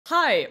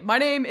Hi, my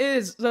name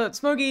is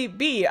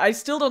SmokeeBee. I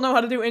still don't know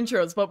how to do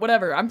intros, but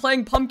whatever. I'm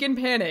playing Pumpkin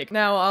Panic.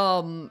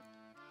 Now,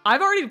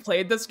 I've already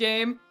played this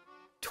game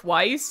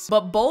twice,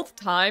 but both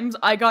times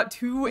I got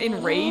too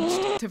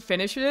enraged to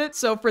finish it.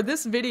 So for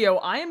this video,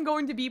 I am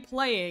going to be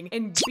playing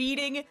and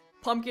beating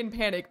Pumpkin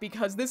Panic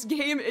because this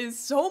game is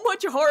so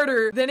much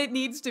harder than it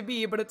needs to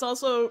be, but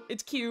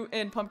it's cute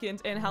and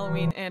pumpkins and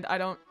Halloween and I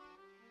don't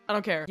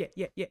care.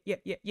 Yeah.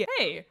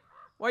 Hey,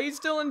 why are you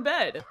still in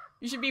bed?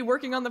 You should be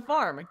working on the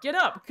farm. Get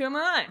up, come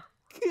on.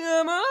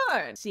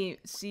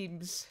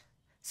 Seebs.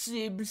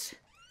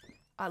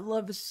 I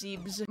love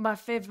seebs. My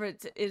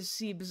favorite is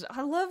seebs.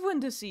 I love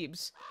winter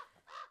seebs.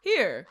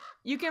 Here,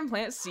 you can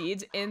plant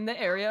seeds in the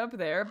area up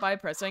there by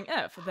pressing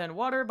F, then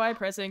water by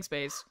pressing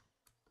space.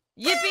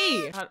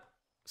 Yippee!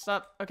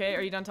 Stop. Okay,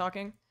 are you done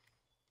talking?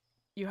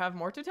 You have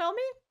more to tell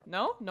me?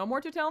 No? No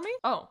more to tell me?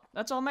 Oh,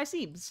 that's all my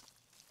seebs.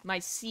 My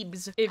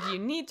seebs. If you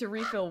need to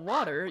refill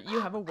water,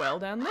 you have a well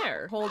down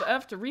there. Hold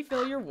F to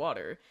refill your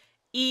water.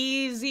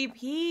 Easy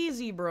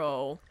peasy,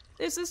 bro.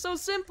 This is so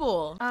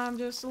simple. I'm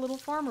just a little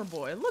farmer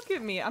boy. Look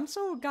at me. I'm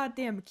so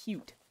goddamn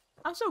cute.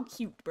 I'm so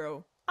cute,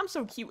 bro. I'm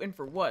so cute, and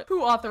for what?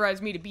 Who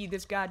authorized me to be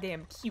this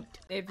goddamn cute?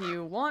 If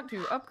you want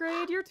to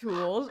upgrade your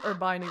tools or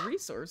buy new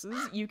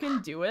resources, you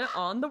can do it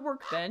on the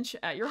workbench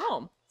at your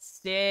home.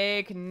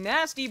 Sick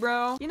nasty,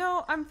 bro. You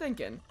know, I'm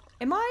thinking,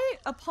 am I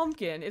a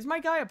pumpkin? Is my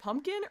guy a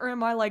pumpkin, or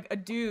am I like a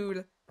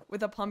dude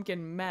with a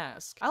pumpkin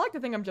mask? I like to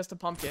think I'm just a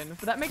pumpkin,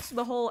 but that makes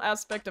the whole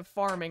aspect of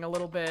farming a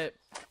little bit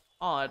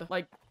odd.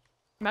 Like,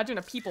 imagine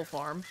a people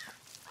farm.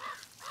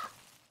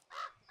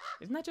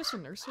 Isn't that just a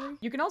nursery?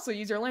 You can also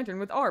use your lantern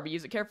with R, but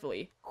use it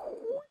carefully.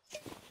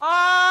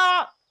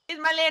 Ah!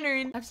 It's my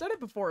lantern! I've said it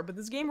before, but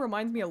this game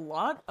reminds me a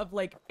lot of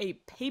like a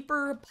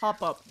paper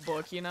pop-up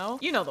book, you know?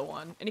 You know the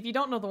one. And if you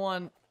don't know the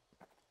one,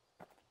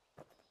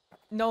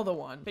 know the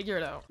one. Figure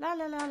it out. La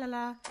la la la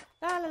la.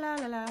 La la la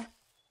la la.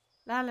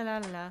 La la la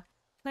la la.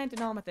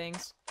 Planting all my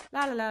things.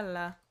 La la la la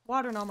la.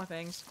 Watering all my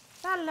things.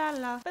 La la la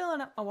la.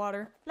 Filling up my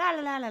water. La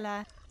la la la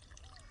la.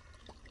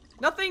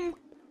 Nothing.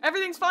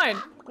 Everything's fine.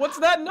 What's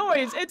that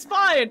noise? It's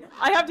fine.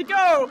 I have to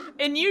go.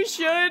 And you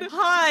should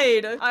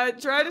hide. I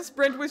try to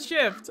sprint with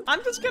shift.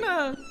 I'm just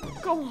gonna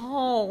go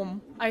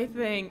home, I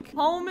think.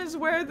 Home is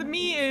where the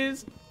me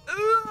is.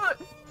 Ugh.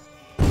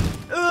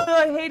 Ugh,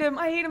 I hate him.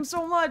 I hate him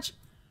so much.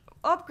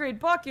 Upgrade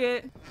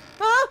bucket.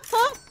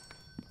 Huh?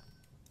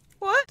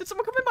 What? Did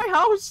someone come in my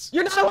house?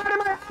 You're not allowed in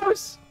my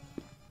house.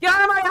 Get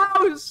out of my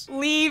house.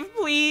 Leave,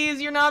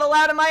 please. You're not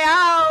allowed in my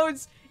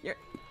house. You're...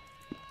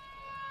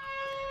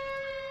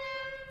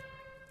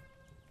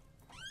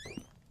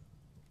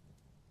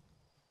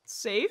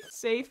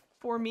 Safe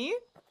for me?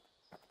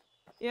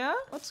 Yeah?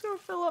 Let's go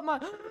fill up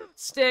my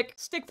stick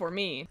for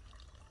me.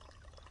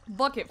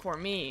 Bucket for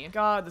me.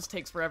 God, this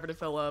takes forever to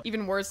fill up.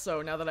 Even worse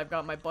so now that I've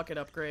got my bucket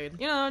upgrade.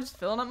 You know, just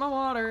filling up my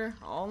water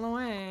all the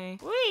way.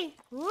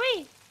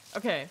 Wee.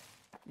 Okay.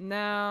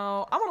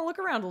 Now, I want to look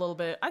around a little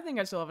bit. I think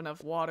I still have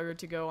enough water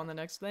to go on the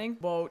next thing.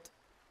 Boat.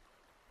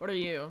 What are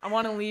you? I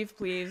want to leave,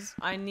 please.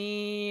 I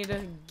need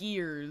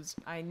gears.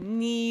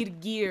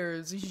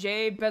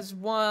 J'ai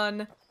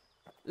besoin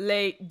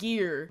les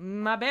gear.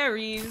 My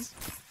berries.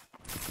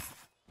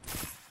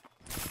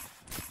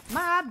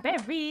 My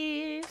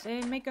berries,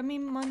 they making me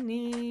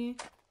money.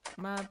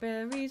 My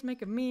berries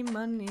making me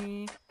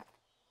money.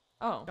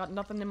 Oh, got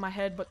nothing in my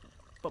head but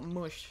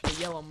mush, the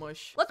yellow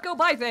mush. Let's go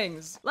buy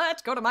things.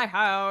 Let's go to my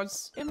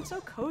house. It's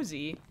so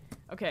cozy.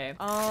 Okay,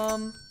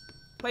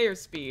 player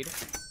speed.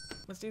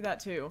 Let's do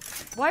that too.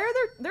 Why are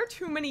there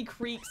too many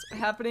creaks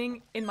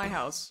happening in my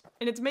house?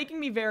 And it's making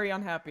me very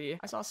unhappy.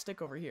 I saw a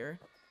stick over here.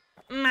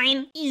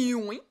 Mine.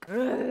 Yoink.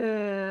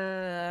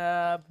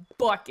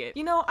 Bucket.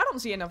 You know, I don't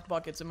see enough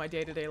buckets in my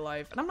day-to-day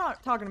life. And I'm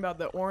not talking about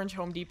the orange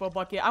Home Depot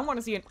bucket. I want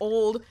to see an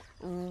old,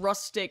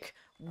 rustic,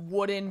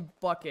 wooden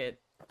bucket.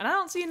 And I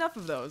don't see enough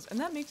of those. And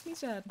that makes me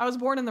sad. I was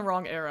born in the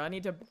wrong era. I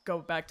need to go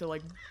back to,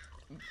 like,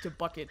 to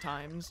bucket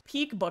times.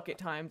 Peak bucket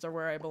times are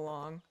where I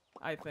belong,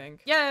 I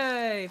think.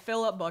 Yay!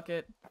 Fill up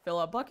bucket. Fill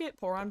up bucket,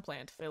 pour on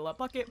plant. Fill up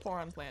bucket, pour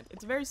on plant.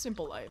 It's a very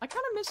simple life. I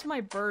kind of miss my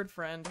bird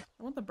friend.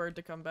 I want the bird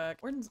to come back.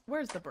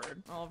 Where's the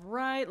bird? All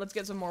right, let's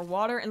get some more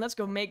water and let's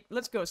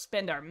go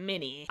spend our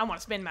mini. I want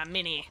to spend my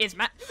mini. It's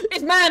my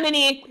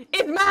mini.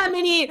 It's my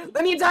mini.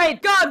 Let me die.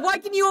 God, why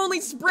can you only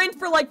sprint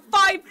for like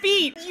 5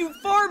 feet? You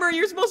farmer,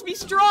 you're supposed to be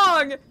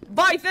strong.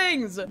 Buy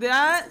things.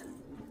 That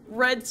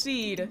red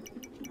seed.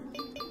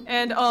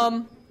 And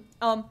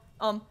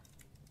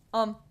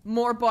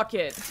more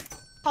bucket.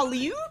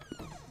 Hello?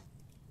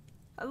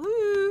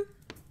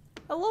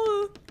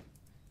 Hello?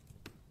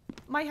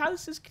 My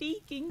house is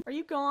creaking. Are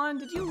you gone?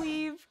 Did you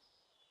leave?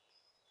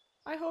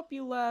 I hope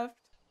you left.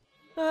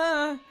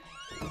 Follow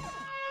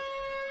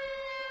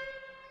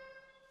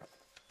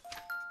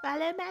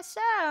my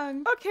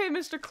song. Okay,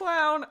 Mr.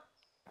 Clown.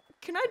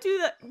 Can I do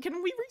that?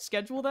 Can we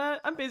reschedule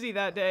that? I'm busy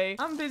that day.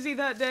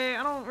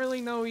 I don't really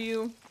know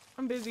you.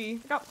 I'm busy.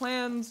 I got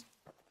plans.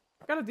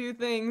 Gotta do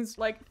things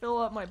like fill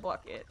up my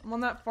bucket. I'm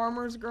on that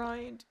farmer's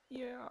grind.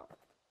 Yeah.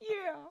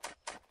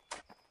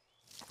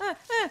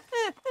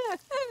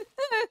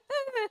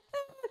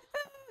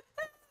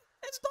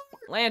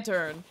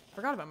 Lantern.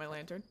 Forgot about my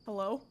lantern.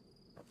 Hello?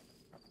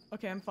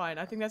 Okay, I'm fine.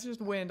 I think that's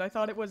just wind. I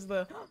thought it was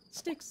the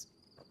sticks.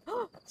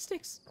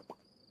 Sticks.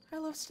 I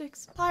love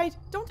sticks. Hide.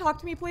 Don't talk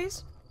to me,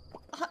 please.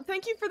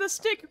 Thank you for the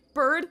stick,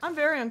 bird. I'm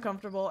very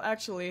uncomfortable,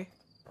 actually.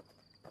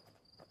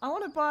 I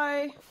want to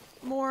buy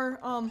more,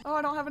 oh,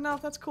 I don't have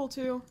enough. That's cool,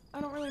 too. I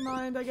don't really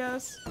mind, I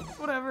guess.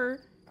 Whatever.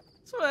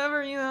 It's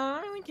whatever, you know.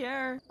 I don't really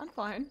care. I'm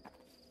fine.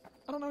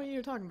 I don't know what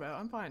you're talking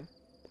about. I'm fine.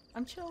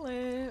 I'm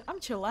chilling.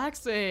 I'm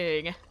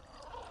chillaxing.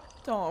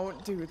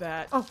 Don't do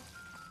that. Oh.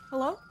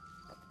 Hello?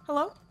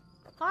 Hello?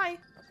 Hi.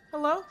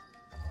 Hello?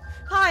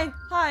 Hi.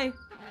 Hi.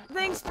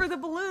 Thanks for the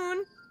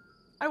balloon.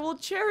 I will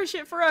cherish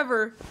it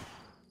forever.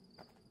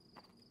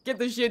 Get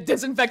this shit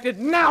disinfected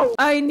now!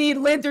 I need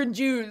lantern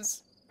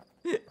juice.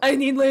 I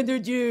need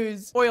lantern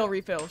juice. Oil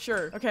refill,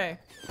 sure. Okay.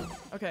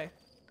 Okay.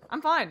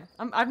 I'm fine.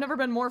 I've never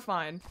been more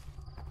fine.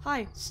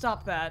 Hi.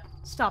 Stop that.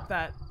 Stop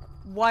that.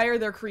 Why are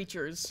there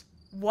creatures?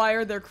 Why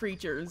are there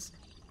creatures?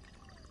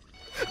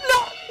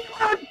 No!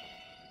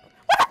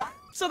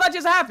 So that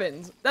just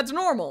happened. That's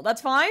normal.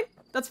 That's fine?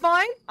 That's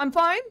fine? I'm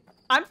fine?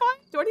 I'm fine?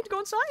 Do I need to go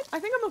inside? I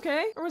think I'm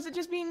okay. Or was it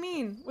just being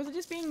mean? Was it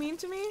just being mean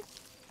to me?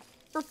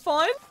 For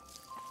fun?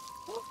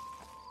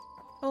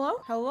 Hello?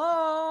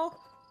 Hello?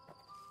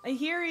 I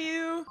hear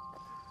you.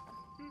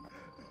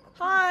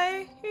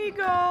 Hi. Here you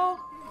go.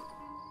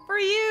 For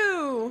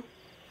you.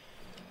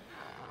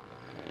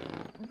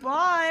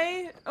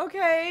 Bye.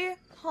 Okay.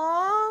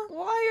 Huh?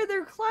 Why are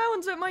there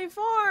clowns at my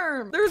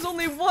farm? There's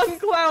only one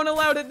clown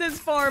allowed at this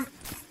farm.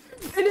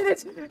 And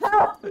it's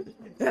help!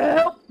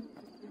 Help!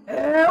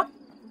 Help!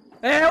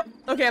 Help!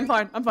 Okay, I'm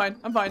fine. I'm fine.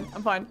 I'm fine.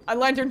 I'm fine.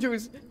 Lantern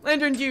juice.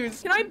 Lantern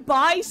juice. Can I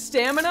buy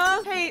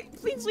stamina? Hey,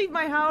 please leave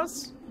my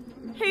house.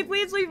 Hey,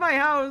 please leave my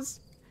house.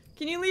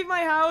 Can you leave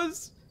my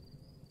house?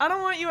 I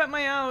don't want you at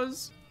my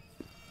house.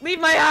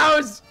 Leave my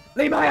house!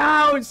 Leave my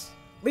house!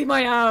 Leave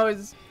my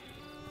house!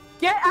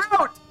 Get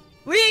out!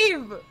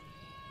 Leave!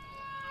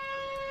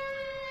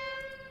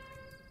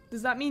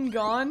 Does that mean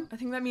gone? I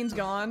think that means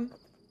gone.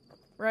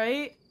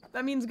 Right?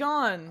 That means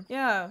gone.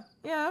 Yeah.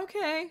 Yeah,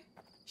 okay.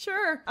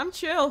 Sure. I'm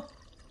chill.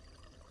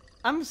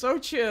 I'm so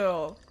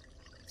chill.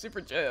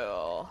 Super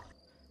chill.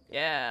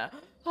 Yeah.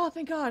 Oh,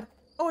 thank God.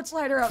 Oh, it's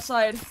lighter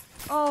outside.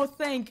 Oh,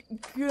 thank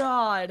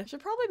God. Should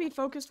probably be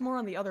focused more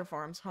on the other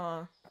farms,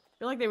 huh? I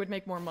feel like they would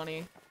make more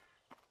money.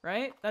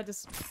 Right? That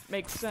just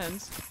makes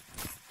sense.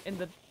 In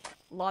the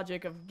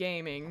logic of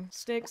gaming.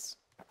 Sticks.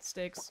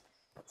 Sticks.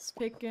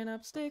 Picking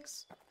up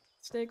sticks.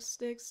 Sticks,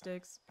 sticks,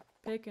 sticks.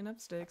 Picking up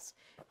sticks.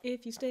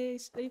 If you say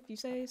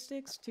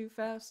sticks too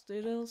fast,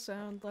 it'll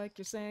sound like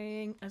you're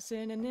saying a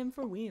synonym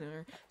for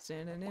wiener.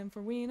 Synonym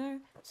for wiener.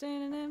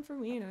 Synonym for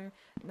wiener.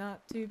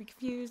 Not to be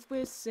confused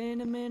with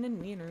cinnamon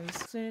and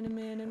wieners.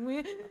 Cinnamon and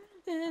wiener.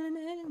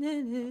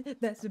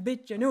 That's a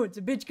bitch. I know it's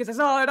a bitch because I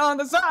saw it on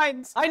the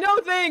signs. I know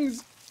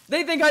things.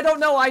 They think I don't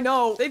know. I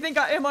know. They think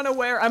I am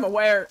unaware. I'm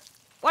aware.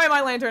 Why am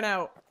I lantern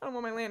out? I don't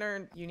want my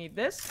lantern. You need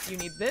this. You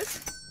need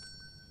this.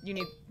 You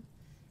need...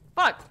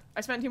 Fuck!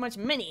 I spent too much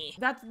money.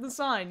 That's the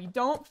sign. You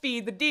don't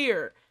feed the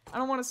deer. I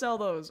don't want to sell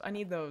those. I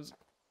need those.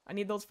 I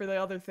need those for the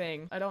other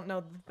thing. I don't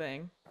know the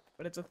thing,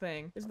 but it's a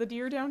thing. Is the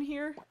deer down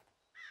here?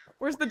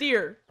 Where's the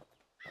deer?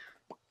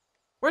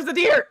 Where's the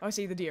deer? Oh, I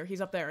see the deer. He's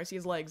up there. I see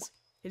his legs.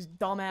 His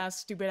dumbass,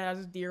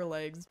 stupid-ass deer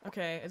legs.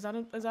 Okay, is that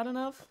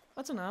enough?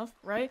 That's enough,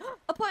 right?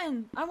 A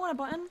button! I want a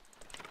button.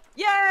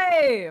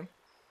 Yay!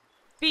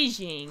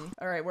 Fishing.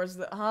 Alright, where's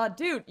the...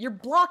 dude, you're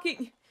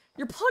blocking...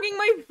 You're plugging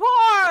my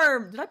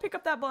farm! Did I pick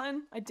up that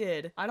button? I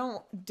did. I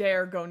don't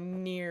dare go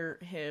near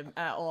him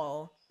at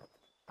all.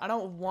 I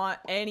don't want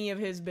any of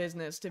his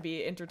business to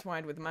be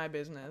intertwined with my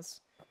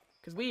business.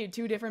 Because we have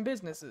two different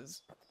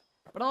businesses.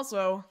 But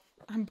also,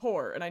 I'm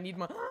poor and I need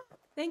money.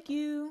 Thank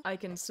you. I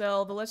can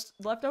sell the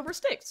leftover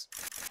sticks.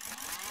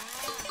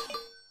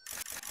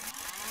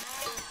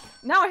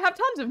 Now I have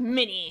tons of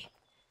mini.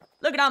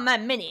 Look at all my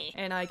mini.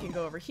 And I can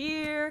go over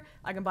here.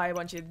 I can buy a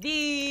bunch of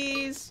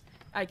these.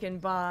 I can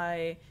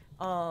buy,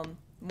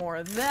 more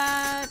of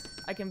that.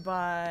 I can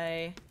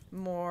buy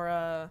more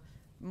of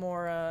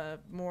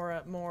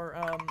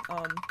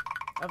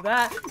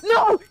that.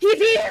 No! He's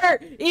here!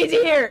 He's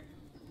here!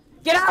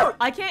 Get out!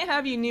 I can't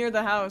have you near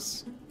the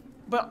house.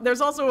 But there's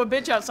also a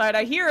bitch outside.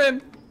 I hear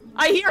him!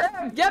 I hear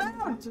him! Get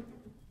out!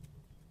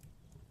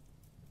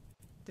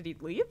 Did he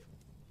leave?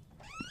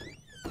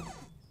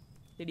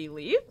 Did he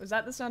leave? Was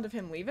that the sound of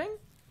him leaving?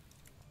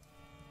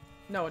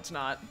 No, it's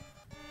not.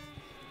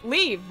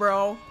 Leave,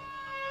 bro.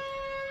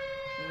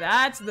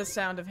 That's the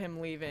sound of him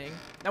leaving.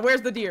 Now,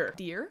 where's the deer?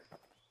 Deer?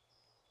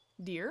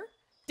 Deer?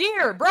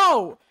 Deer,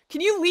 bro!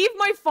 Can you leave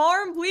my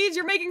farm, please?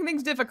 You're making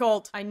things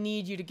difficult. I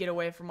need you to get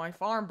away from my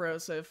farm,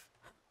 brosif.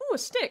 Ooh, a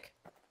stick.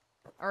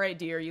 All right,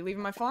 deer, you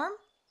leaving my farm?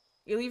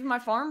 You leaving my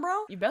farm,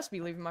 bro? You best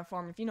be leaving my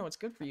farm if you know what's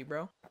good for you,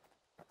 bro.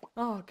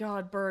 Oh,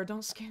 God, bird,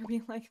 don't scare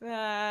me like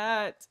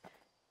that.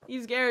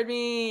 You scared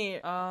me.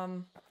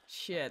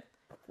 Shit.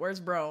 Where's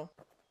bro?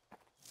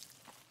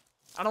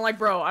 I don't like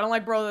bro. I don't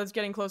like bro that's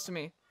getting close to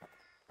me.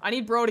 I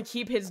need bro to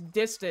keep his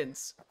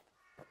distance.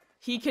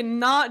 He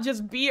cannot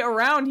just be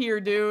around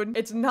here, dude.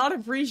 It's not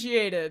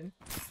appreciated.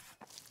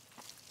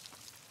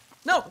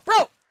 No,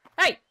 bro!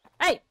 Hey!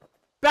 Hey!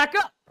 Back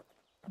up!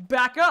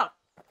 Back up!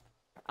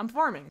 I'm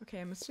farming.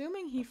 Okay, I'm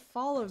assuming he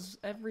follows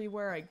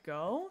everywhere I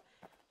go,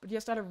 but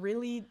just at a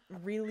really,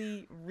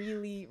 really,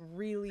 really,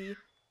 really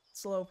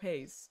slow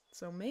pace.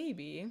 So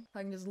maybe if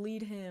I can just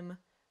lead him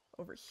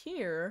over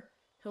here,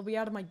 he'll be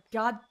out of my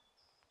god...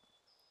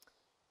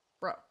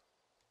 Bro.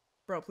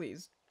 Bro,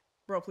 please.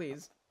 Bro,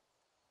 please.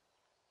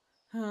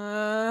 Bro!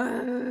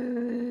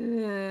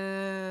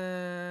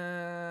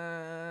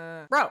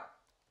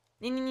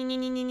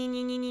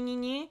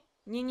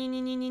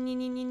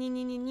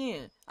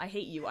 I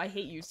hate you. I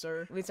hate you,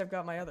 sir. At least I've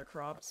got my other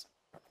crops.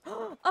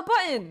 A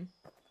button!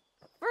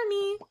 For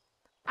me!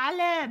 I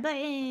love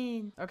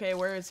button! Okay,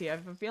 where is he? I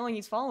have a feeling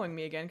he's following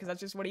me again, because that's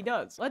just what he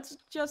does. Let's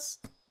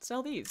just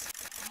sell these.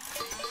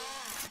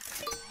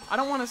 I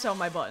don't want to sell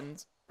my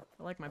buttons.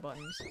 I like my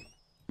buttons.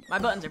 My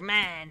buttons are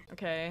mine!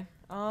 Okay,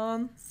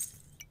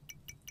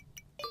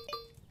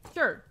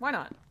 sure, why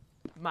not?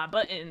 My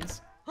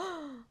buttons. Do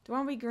I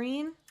want to be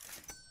green?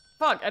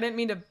 Fuck, I didn't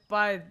mean to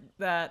buy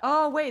that.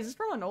 Oh, wait, is this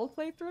from an old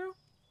playthrough?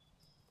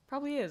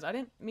 Probably is. I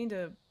didn't mean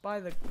to buy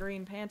the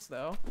green pants,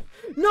 though.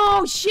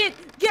 No, shit!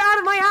 Get out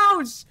of my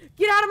house!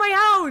 Get out of my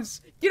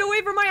house! Get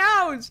away from my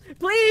house!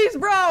 Please,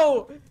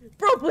 bro!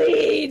 Bro,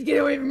 please, get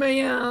away from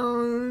my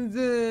house!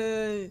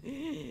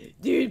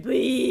 Dude,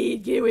 please,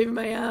 get away from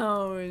my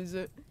house!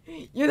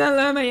 You're not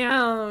allowed my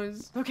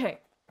house! Okay.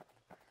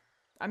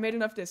 I made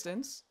enough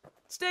distance.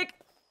 Stick!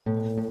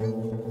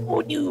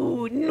 Oh,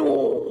 dude,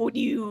 no,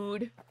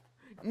 dude.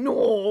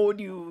 No,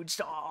 dude,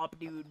 stop,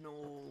 dude,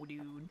 no,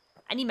 dude.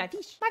 I need my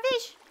fish. My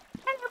fish! I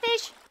need my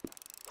fish!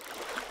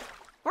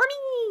 For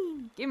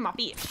me! Give me my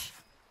fish.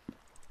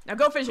 Now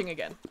go fishing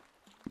again.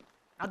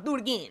 I'll do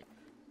it again.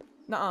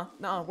 Nuh-uh,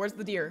 nuh-uh. Where's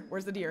the deer?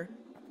 Where's the deer?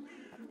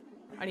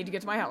 I need to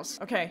get to my house.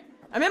 Okay.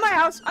 I'm in my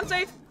house. I'm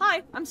safe.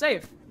 Hi. I'm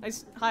safe.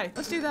 Nice. Hi.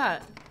 Let's do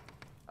that.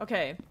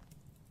 Okay.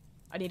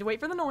 I need to wait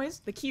for the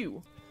noise. The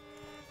cue.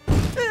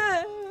 Fuck,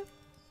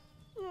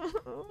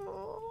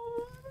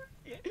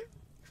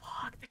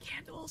 the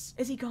candles.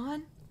 Is he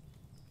gone?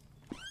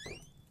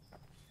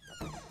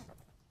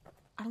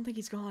 I don't think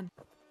he's gone.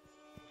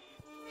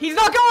 He's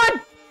not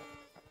gone!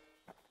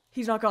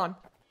 He's not gone.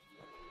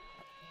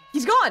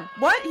 He's gone!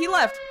 What? He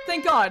left.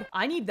 Thank God.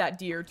 I need that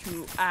deer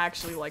to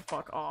actually, like,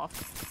 fuck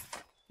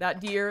off.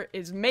 That deer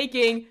is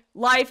making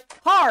life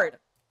hard!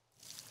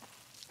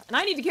 And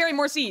I need to carry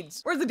more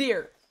seeds. Where's the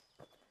deer?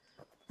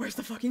 Where's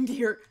the fucking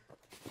deer?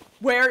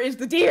 Where is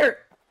the deer?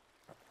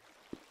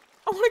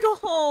 I wanna go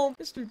home.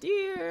 Mr.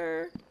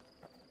 Deer.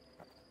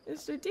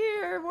 Mr.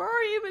 Deer, where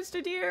are you,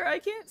 Mr. Deer? I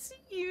can't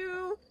see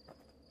you.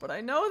 But I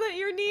know that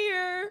you're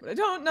near. But I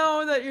don't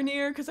know that you're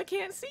near because I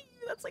can't see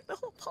you. That's like the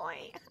whole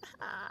point.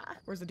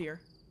 Where's the deer?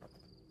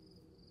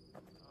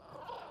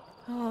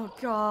 Oh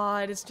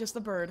God, it's just the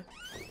bird.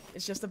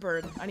 It's just the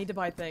bird. I need to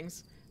buy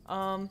things.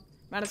 Amount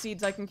of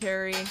seeds I can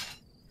carry.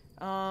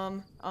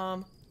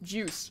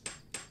 Juice.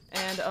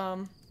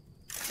 And,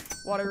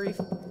 water reef.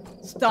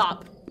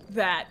 Stop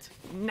that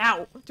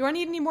now. Do I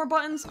need any more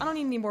buttons? I don't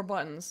need any more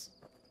buttons.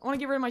 I want to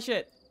get rid of my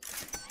shit.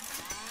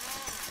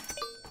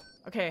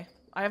 Okay.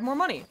 I have more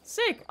money.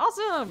 Sick!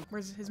 Awesome!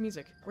 Where's his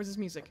music? Where's his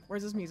music?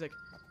 Where's his music?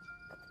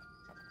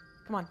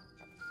 Come on.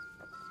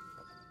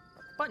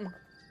 Button.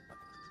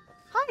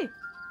 Hi!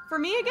 For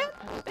me again?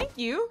 Thank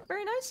you!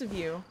 Very nice of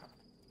you.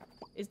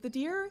 Is the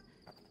deer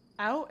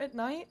out at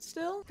night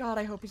still? God,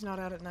 I hope he's not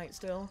out at night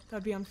still.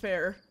 That'd be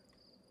unfair.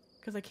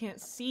 Because I can't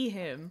see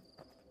him.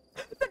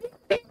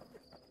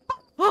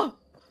 Oh!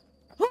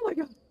 Oh my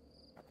God!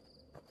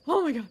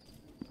 Oh my God!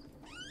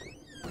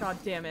 God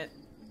damn it.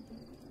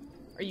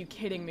 Are you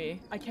kidding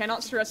me? I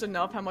cannot stress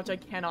enough how much I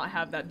cannot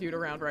have that dude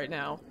around right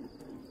now.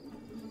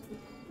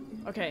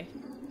 Okay.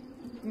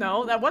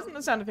 No, that wasn't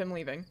the sound of him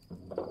leaving.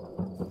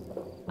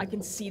 I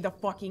can see the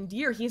fucking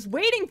deer. He's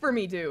waiting for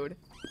me, dude.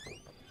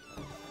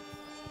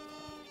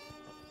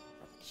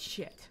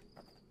 Shit.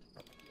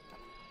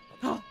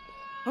 Oh,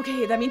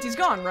 okay, that means he's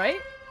gone,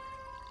 right?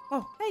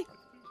 Oh, hey.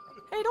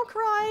 Hey, don't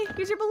cry.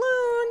 Here's your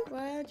balloon.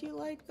 Glad you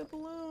like the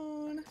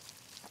balloon.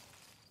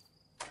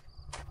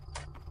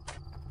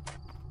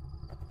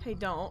 Hey,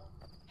 don't.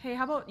 Hey,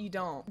 how about you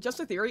don't? Just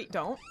a theory,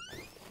 don't.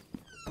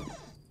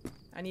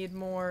 I need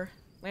more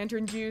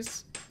lantern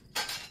juice.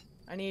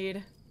 I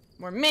need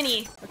more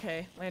mini.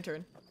 Okay,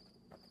 lantern.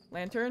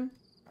 Lantern.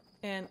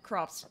 And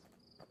crops.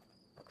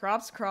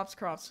 Crops, crops,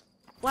 crops.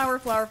 Flower,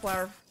 flower,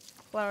 flower.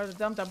 Flower,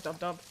 dump, dump, dump,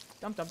 dump.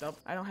 Dump, dump, dump.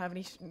 I don't have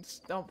any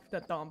dump to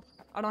dump.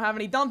 I don't have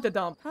any dump to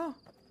dump. Oh.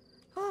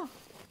 Oh.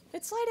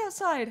 It's light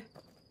outside.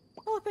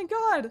 Oh, thank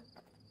God.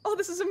 Oh,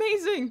 this is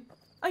amazing.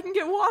 I can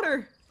get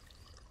water.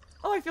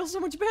 Oh, I feel so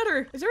much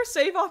better. Is there a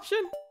save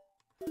option?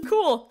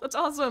 Cool. That's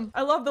awesome.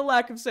 I love the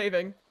lack of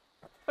saving.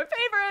 My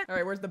favorite. All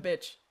right, where's the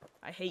bitch?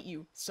 I hate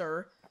you,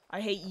 sir. I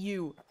hate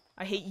you.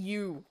 I hate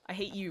you. I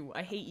hate you.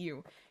 I hate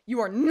you. You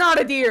are not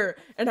a deer,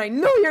 and I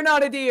know you're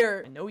not a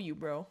deer. I know you,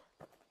 bro.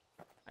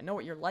 I know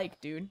what you're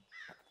like, dude.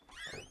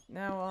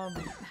 Now,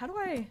 how do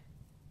I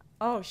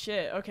Oh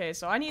shit, okay,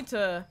 so I need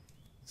to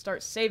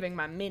start saving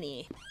my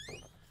mini.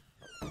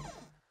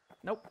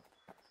 Nope.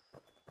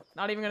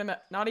 Not even gonna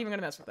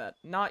mess with that.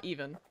 Not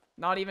even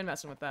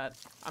messing with that.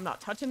 I'm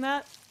not touching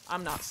that.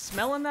 I'm not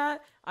smelling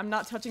that. I'm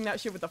not touching that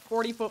shit with a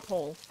 40-foot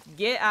pole.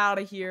 Get out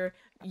of here.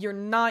 You're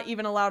not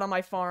even allowed on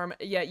my farm,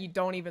 yet you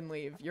don't even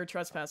leave. You're a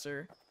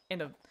trespasser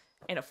and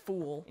a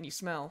fool, and you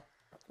smell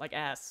like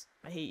ass.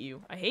 I hate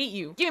you. I hate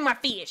you. Give me my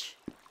fish.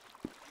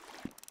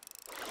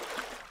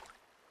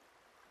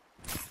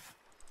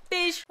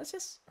 Fish. Let's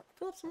just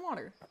fill up some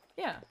water.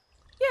 Yeah.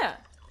 Yeah.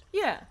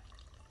 Yeah.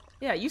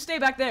 Yeah, you stay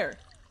back there.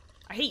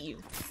 I hate you.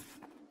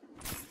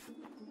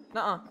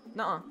 Nuh-uh.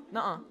 Nuh-uh.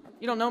 Nuh-uh.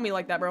 You don't know me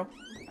like that, bro.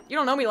 You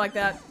don't know me like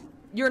that.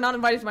 You're not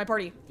invited to my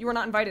party. You are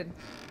not invited.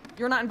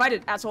 You're not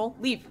invited, asshole.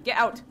 Leave. Get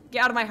out.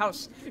 Get out of my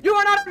house. You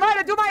are not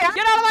invited to my house!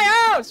 Get out of my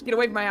house! Get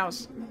away from my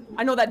house.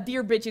 I know that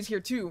deer bitch is here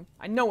too.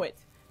 I know it.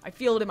 I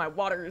feel it in my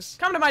waters.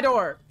 Come to my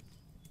door.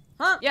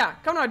 Huh? Yeah,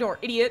 come to my door,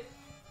 idiot.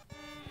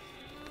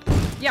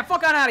 Yeah,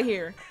 fuck on out of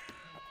here.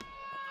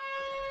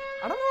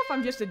 I don't know if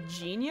I'm just a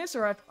genius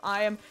or if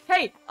I am...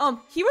 Hey,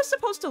 he was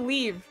supposed to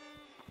leave.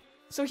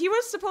 So he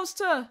was supposed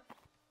to...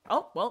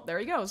 Oh, well, there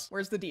he goes.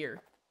 Where's the deer?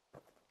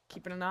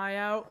 Keeping an eye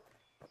out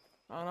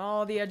on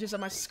all the edges of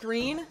my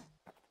screen.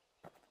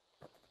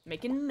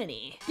 Making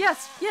mini.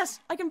 Yes, yes,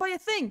 I can buy a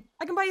thing.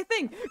 I can buy a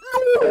thing.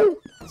 No!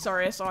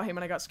 Sorry, I saw him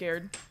and I got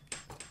scared.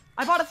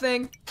 I bought a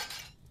thing.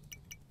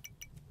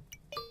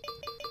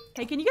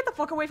 Hey, can you get the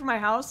fuck away from my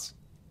house?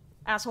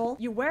 Asshole.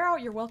 You wear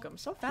out your welcome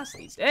so fast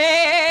these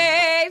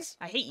days.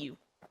 I hate you.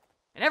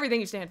 And everything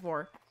you stand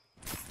for.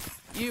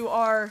 You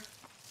are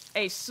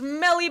a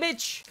smelly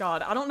bitch.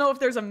 God, I don't know if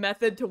there's a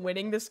method to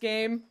winning this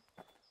game,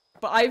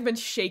 but I've been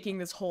shaking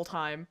this whole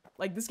time.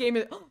 Like, this game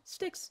is-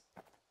 sticks.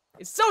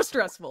 It's so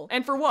stressful.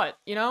 And for what,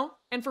 you know?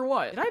 And for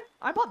what?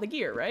 I bought the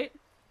gear, right?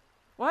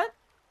 What?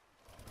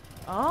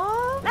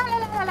 Oh. La la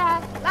la la la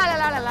la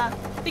la la la.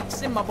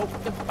 Fixing my boat.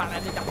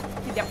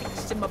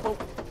 Fixing my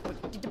boat.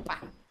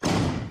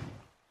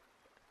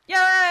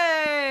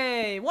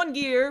 Yay! 1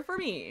 gear for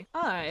me.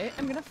 I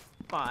am gonna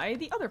buy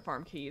the other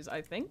farm keys,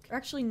 I think. Or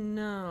actually,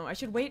 no. I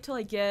should wait till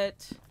I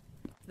get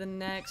the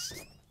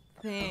next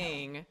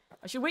thing.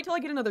 I should wait till I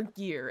get another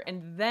gear,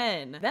 and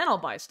then I'll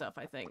buy stuff,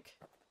 I think.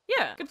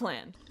 Yeah, good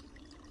plan.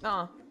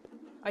 I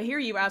hear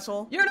you,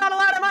 asshole. You're not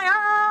allowed in my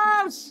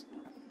house!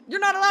 You're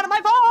not allowed in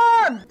my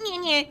farm!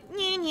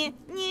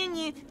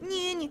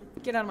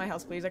 Get out of my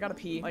house, please. I gotta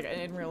pee. Like,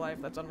 in real life,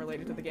 that's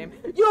unrelated to the game.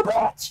 You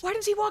bitch! Why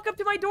does he walk up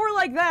to my door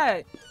like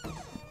that?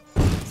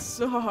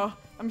 So,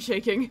 I'm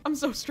shaking. I'm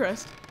so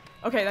stressed.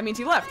 Okay, that means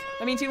he left.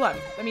 That means he left.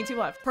 That means he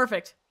left.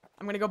 Perfect.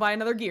 I'm gonna go buy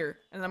another gear,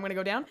 and then I'm gonna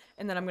go down,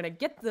 and then I'm gonna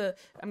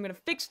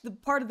fix the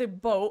part of the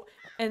boat,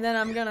 and then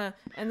I'm gonna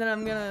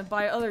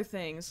buy other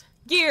things.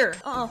 Gear!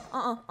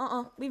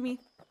 Leave me.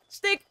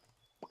 Stick!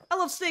 I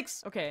love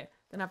sticks! Okay,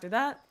 then after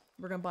that,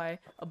 we're gonna buy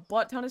a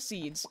butt ton of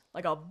seeds.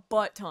 Like a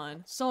butt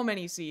ton. So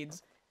many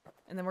seeds.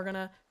 And then we're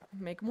gonna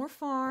make more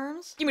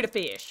farms. Give me the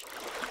fish.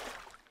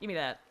 Give me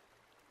that.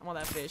 I want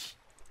that fish.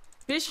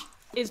 Fish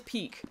is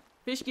peak.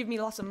 Fish give me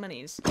lots of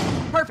monies.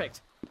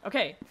 Perfect.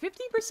 Okay,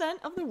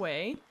 50% of the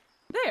way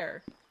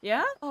there.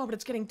 Yeah? Oh, but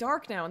it's getting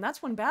dark now, and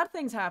that's when bad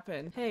things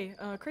happen. Hey,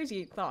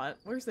 crazy thought.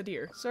 Where's the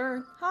deer?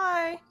 Sir?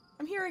 Hi.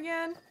 I'm here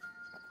again.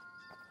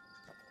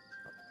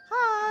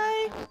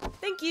 Hi.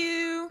 Thank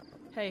you.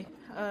 Hey,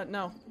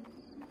 no.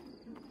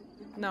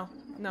 No,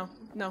 no,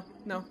 no,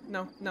 no,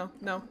 no, no,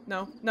 no,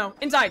 no, no.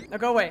 Inside! Now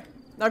go away.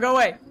 Now go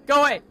away.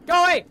 Go away.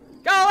 Go away.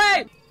 Go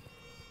away!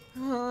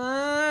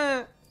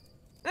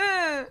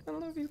 I don't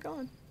know if he's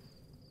gone.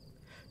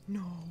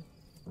 No.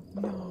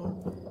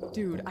 No.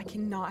 Dude, I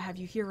cannot have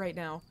you here right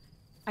now.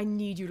 I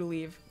need you to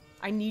leave.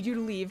 I need you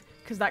to leave,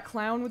 because that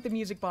clown with the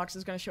music box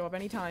is going to show up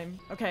anytime.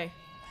 Okay.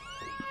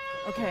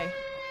 Okay.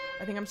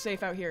 I think I'm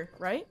safe out here,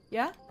 right?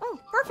 Yeah? Oh,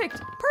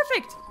 perfect!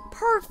 Perfect!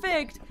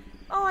 Perfect!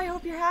 Oh, I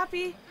hope you're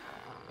happy.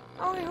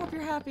 Oh, I hope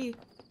you're happy.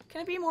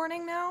 Can it be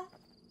morning now?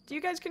 Do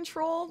you guys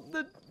control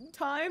the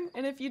time?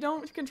 And if you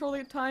don't control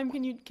the time,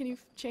 can you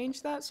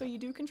change that so you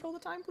do control the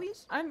time,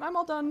 please? I'm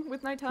all done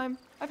with nighttime.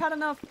 I've had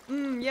enough.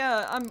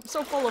 Yeah, I'm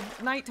so full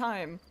of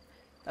nighttime.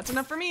 That's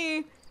enough for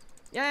me.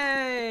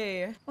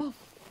 Yay! Oh,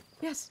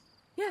 yes.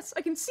 Yes,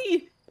 I can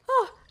see.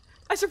 Oh,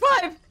 I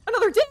survived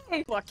another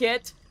day.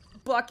 Bucket.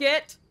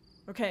 Bucket.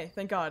 Okay,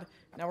 thank God.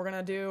 Now we're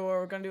gonna do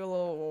a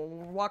little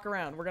walk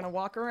around. We're gonna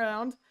walk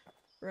around.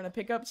 We're gonna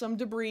pick up some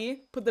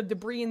debris, put the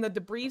debris in the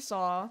debris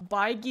saw,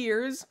 buy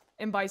gears,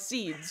 and buy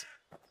seeds.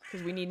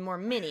 Because we need more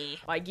mini.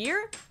 Buy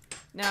gear,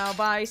 now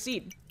buy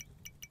seed.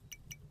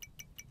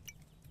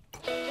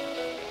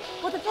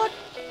 What the fuck?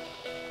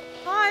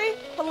 Hi?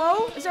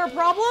 Hello? Is there a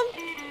problem?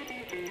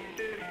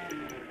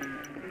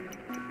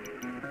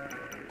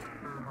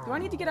 Do I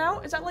need to get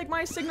out? Is that like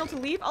my signal to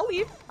leave? I'll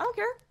leave. I don't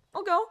care.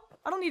 I'll go.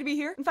 I don't need to be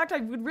here. In fact, I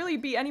would really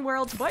be anywhere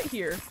else but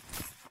here.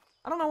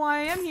 I don't know why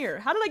I am here.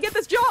 How did I get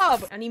this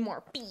job? I need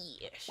more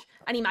fish.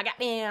 I need my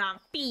goddamn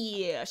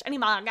fish. I need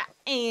my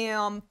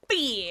goddamn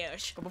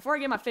fish. But before I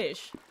get my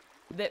fish,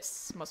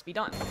 this must be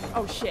done.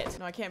 Oh shit.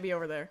 No, I can't be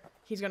over there.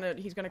 He's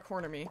gonna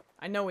corner me.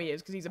 I know he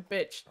is, because he's a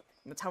bitch.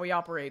 And that's how he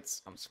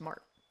operates. I'm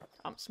smart.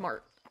 I'm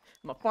smart.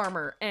 I'm a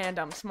farmer, and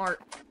I'm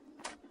smart.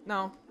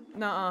 No.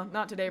 Nuh-uh.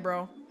 Not today,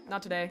 bro.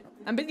 Not today.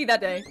 I'm busy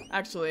that day,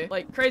 actually.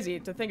 Like, crazy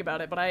to think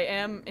about it, but I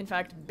am, in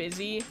fact,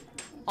 busy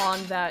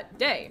on that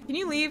day. Can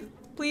you leave,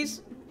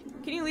 please?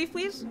 Can you leave,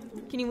 please?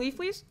 Can you leave,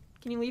 please?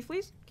 Can you leave,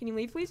 please? Can you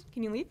leave, please?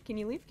 Can you leave? Can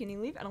you leave? Can you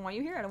leave? I don't want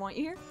you here. I don't want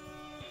you here.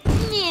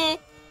 Yeah.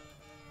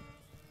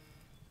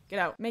 Get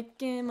out.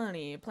 Making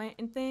money,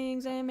 planting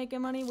things, and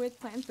making money with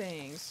planting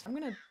things. I'm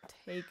gonna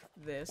take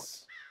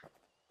this.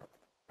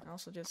 I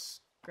also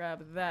just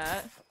grab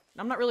that.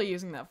 I'm not really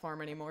using that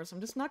farm anymore, so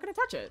I'm just not gonna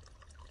touch it.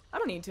 I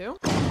don't need to.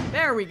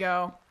 There we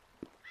go.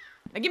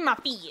 Now give me my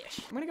fish.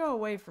 I'm gonna go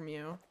away from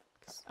you,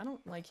 because I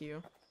don't like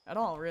you at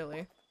all,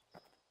 really.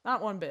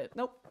 Not one bit.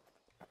 Nope.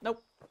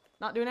 Nope.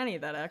 Not doing any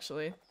of that,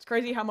 actually. It's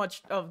crazy how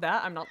much of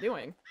that I'm not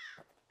doing.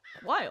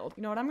 Wild.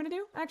 You know what I'm gonna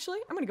do, actually?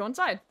 I'm gonna go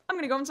inside. I'm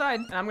gonna go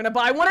inside, and I'm gonna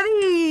buy one of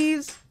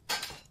these!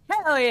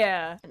 Hell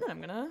yeah! And then I'm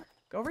gonna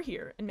go over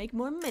here and make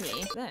more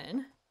money.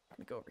 Then, I'm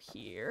gonna go over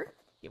here,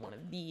 get one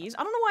of these.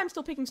 I don't know why I'm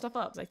still picking stuff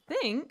up. I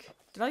think...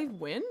 Did I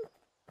win?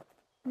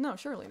 No,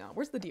 surely not.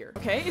 Where's the deer?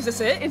 Okay, is this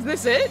it? Is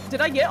this it?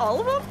 Did I get all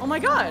of them? Oh my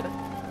god!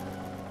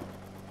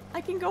 I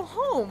can go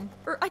home.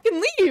 Or I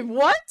can leave.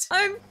 What?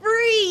 I'm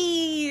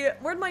free.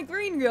 Where'd my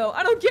green go?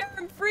 I don't care.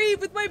 I'm free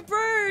with my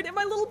bird and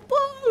my little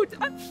boat.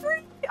 I'm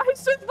free. I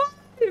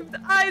survived.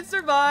 I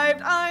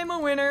survived. I'm a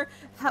winner.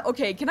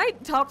 Okay, can I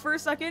talk for a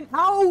second?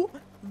 How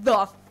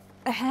the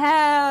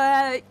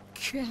heck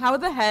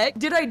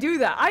did I do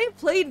that? I have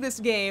played this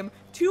game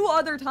 2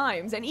 other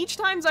times, and each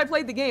times I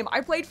played the game,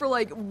 I played for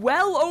like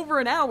well over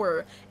an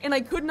hour, and I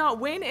could not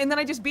win, and then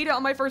I just beat it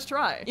on my first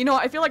try. You know,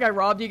 I feel like I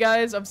robbed you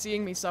guys of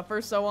seeing me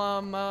suffer, so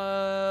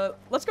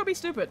let's go be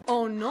stupid.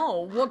 Oh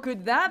no, what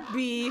could that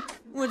be?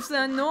 What's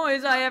that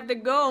noise? I have to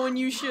go, and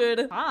you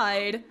should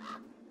hide.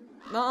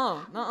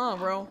 Nuh-uh,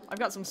 bro. I've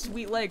got some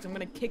sweet legs. I'm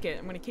gonna kick it.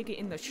 I'm gonna kick it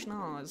in the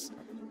schnoz.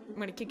 I'm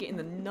gonna kick it in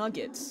the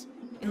nuggets.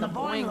 In the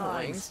boing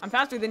boings. I'm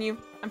faster than you.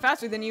 I'm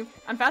faster than you.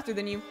 I'm faster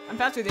than you. I'm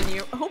faster than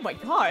you. Oh my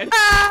god.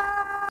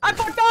 Ah! I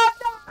fucked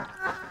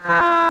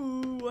up!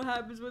 Ooh, what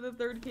happens when the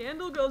 3rd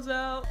candle goes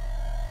out?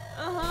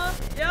 Uh-huh.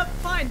 Yep,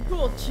 fine,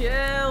 cool.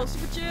 Chill.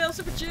 Super chill,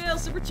 super chill,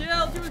 super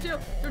chill, super chill,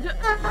 super chill.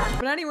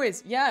 But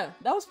anyways, yeah,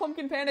 that was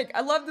Pumpkin Panic.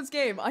 I love this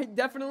game. I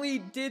definitely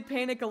did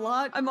panic a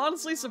lot. I'm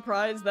honestly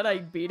surprised that I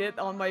beat it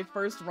on my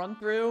first run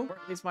through, or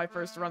at least my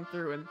first run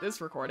through in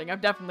this recording.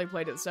 I've definitely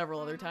played it several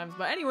other times.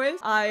 But anyways,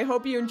 I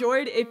hope you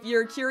enjoyed. If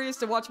you're curious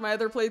to watch my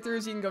other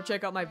playthroughs, you can go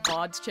check out my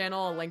VODS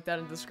channel. I'll link that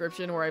in the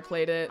description where I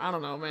played it. I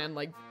don't know, man,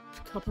 like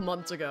a couple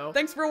months ago.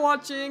 Thanks for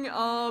watching.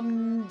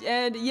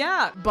 And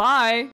yeah, bye.